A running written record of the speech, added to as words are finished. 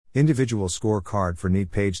Individual scorecard for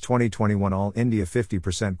NEET page 2021. All India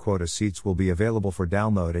 50% quota seats will be available for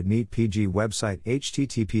download at NEET PG website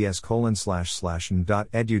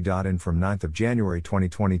https://n.edu.in from 9th of January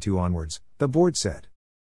 2022 onwards, the board said.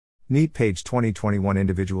 NEET page 2021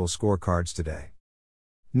 individual scorecards today.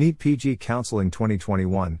 NEET PG Counselling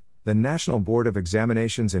 2021, the National Board of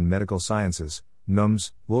Examinations in Medical Sciences,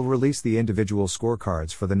 NUMS, will release the individual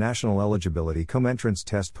scorecards for the National Eligibility Come-Entrance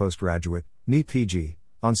Test Postgraduate, NEET PG,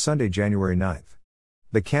 on Sunday, January 9th.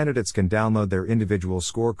 The candidates can download their individual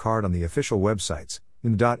scorecard on the official websites,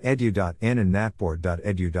 n.edu.in and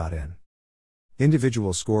natboard.edu.in.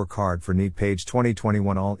 Individual scorecard for NEET page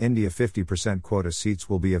 2021. All India 50% quota seats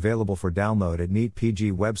will be available for download at NEET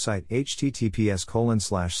PG website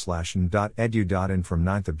https://n.edu.in from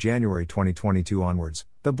 9th of January 2022 onwards,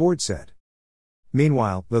 the board said.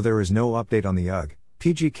 Meanwhile, though there is no update on the UG,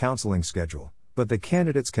 PG counseling schedule, but the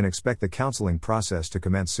candidates can expect the counseling process to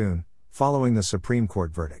commence soon, following the Supreme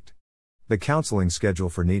Court verdict. The counseling schedule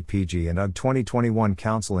for NEET PG and UG 2021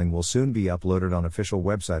 counseling will soon be uploaded on official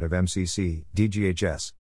website of MCC,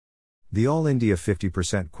 DGHS. The All India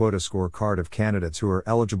 50% quota scorecard of candidates who are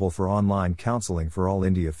eligible for online counseling for All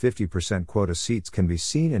India 50% quota seats can be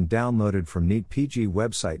seen and downloaded from NEET PG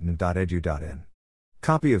website n.edu.in.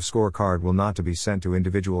 Copy of scorecard will not to be sent to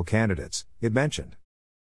individual candidates, it mentioned.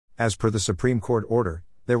 As per the Supreme Court order,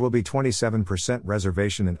 there will be 27%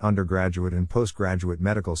 reservation in undergraduate and postgraduate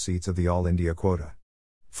medical seats of the All India quota.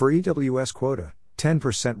 For EWS quota,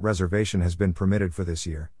 10% reservation has been permitted for this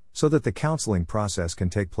year, so that the counseling process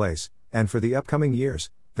can take place, and for the upcoming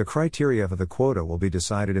years, the criteria for the quota will be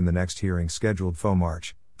decided in the next hearing scheduled for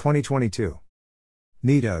March 2022.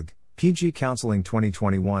 NEET UG, PG Counselling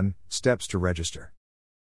 2021, Steps to Register.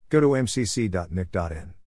 Go to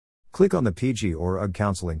mcc.nic.in. Click on the PG or UG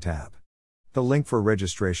Counseling tab. The link for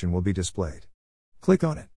registration will be displayed. Click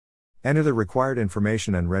on it. Enter the required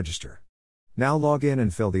information and register. Now log in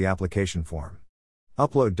and fill the application form.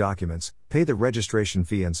 Upload documents, pay the registration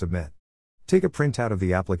fee and submit. Take a printout of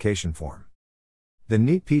the application form. The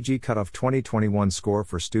NEET PG Cutoff 2021 score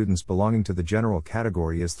for students belonging to the general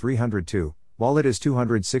category is 302, while it is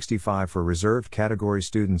 265 for reserved category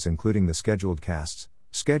students including the scheduled castes,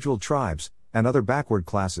 scheduled tribes, and other backward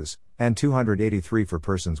classes, and 283 for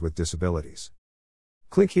persons with disabilities.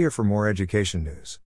 Click here for more education news.